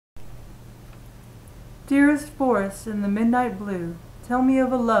Dearest forest in the midnight blue, tell me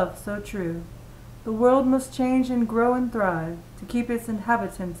of a love so true. The world must change and grow and thrive to keep its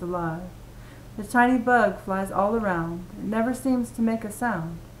inhabitants alive. The tiny bug flies all around, it never seems to make a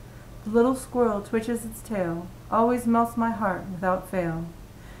sound. The little squirrel twitches its tail, always melts my heart without fail.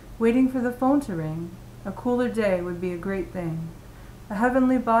 Waiting for the phone to ring, a cooler day would be a great thing. A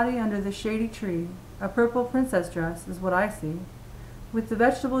heavenly body under the shady tree, a purple princess dress is what I see. With the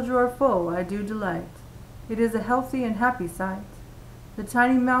vegetable drawer full I do delight. It is a healthy and happy sight. The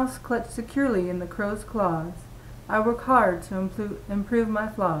tiny mouse clutched securely in the crow's claws. I work hard to improve my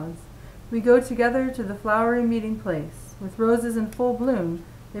flaws. We go together to the flowery meeting place. With roses in full bloom,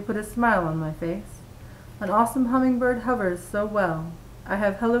 they put a smile on my face. An awesome hummingbird hovers so well. I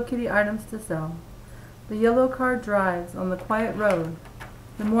have Hello Kitty items to sell. The yellow car drives on the quiet road.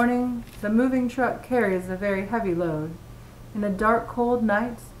 The moving truck carries a very heavy load. In a dark, cold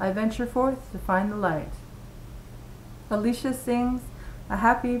night, I venture forth to find the light. Alicia sings a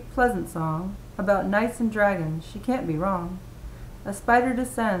happy, pleasant song about knights and dragons. She can't be wrong. A spider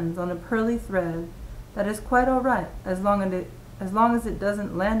descends on a pearly thread. That is quite all right, as long as it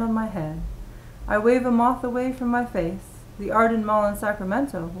doesn't land on my head. I wave a moth away from my face. The Arden Mall in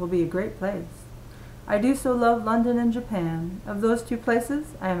Sacramento will be a great place. I do so love London and Japan. Of those two places,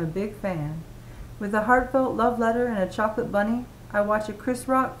 I am a big fan. With a heartfelt love letter and a chocolate bunny, I watch a Chris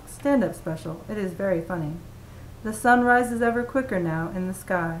Rock stand-up special. It is very funny. The sun rises ever quicker now in the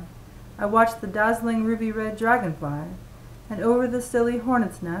sky. I watch the dazzling ruby-red dragonfly, and over the silly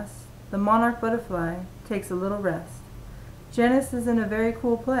hornet's nest, the monarch butterfly takes a little rest. Janice is in a very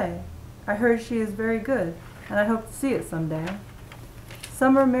cool play. I heard she is very good, and I hope to see it someday.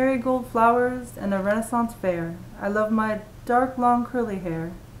 Summer marigold flowers and a Renaissance fair. I love my dark, long, curly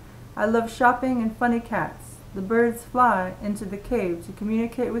hair. I love shopping and funny cats. The birds fly into the cave to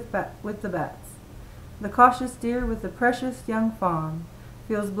communicate with the bats. The cautious deer with the precious young fawn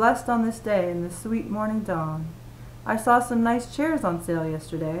feels blessed on this day in the sweet morning dawn. I saw some nice chairs on sale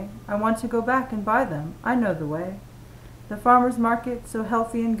yesterday. I want to go back and buy them. I know the way. The farmer's market, so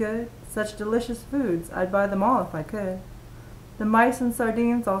healthy and good. Such delicious foods, I'd buy them all if I could. The mice and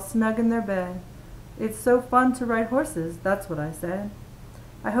sardines all snug in their bed. It's so fun to ride horses, that's what I said.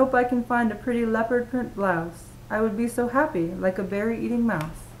 I hope I can find a pretty leopard print blouse. I would be so happy, like a berry-eating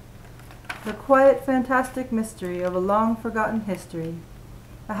mouse. The quiet, fantastic mystery of a long-forgotten history.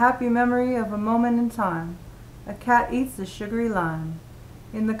 A happy memory of a moment in time. A cat eats a sugary lime.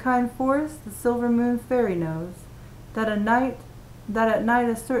 In the kind forest, the silver moon fairy knows that at night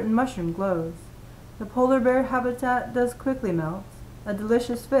a certain mushroom glows. The polar bear habitat does quickly melt. A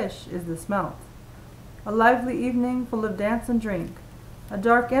delicious fish is the smelt. A lively evening full of dance and drink. A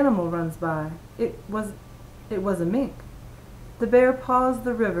dark animal runs by. It was a mink. The bear paws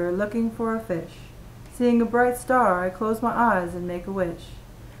the river looking for a fish. Seeing a bright star, I close my eyes and make a wish.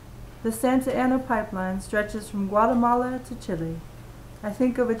 The Santa Ana pipeline stretches from Guatemala to Chile. I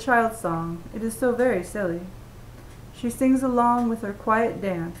think of a child's song. It is so very silly. She sings along with her quiet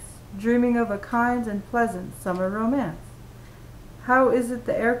dance, dreaming of a kind and pleasant summer romance. How is it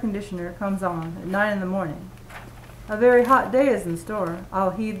the air conditioner comes on at 9 in the morning? A very hot day is in store.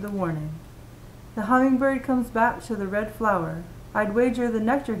 I'll heed the warning. The hummingbird comes back to the red flower. I'd wager the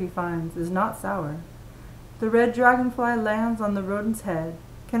nectar he finds is not sour. The red dragonfly lands on the rodent's head.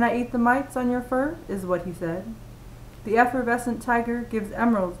 Can I eat the mites on your fur? Is what he said. The effervescent tiger gives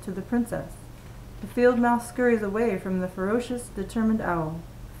emeralds to the princess. The field mouse scurries away from the ferocious, determined owl.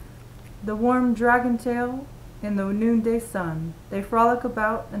 The warm dragon tail in the noonday sun. They frolic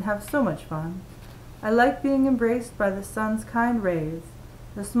about and have so much fun. I like being embraced by the sun's kind rays.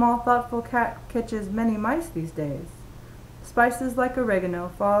 The small, thoughtful cat catches many mice these days. Spices like oregano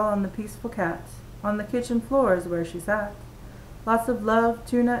fall on the peaceful cat. On the kitchen floor is where she sat. Lots of love,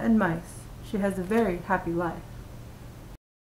 tuna, and mice. She has a very happy life.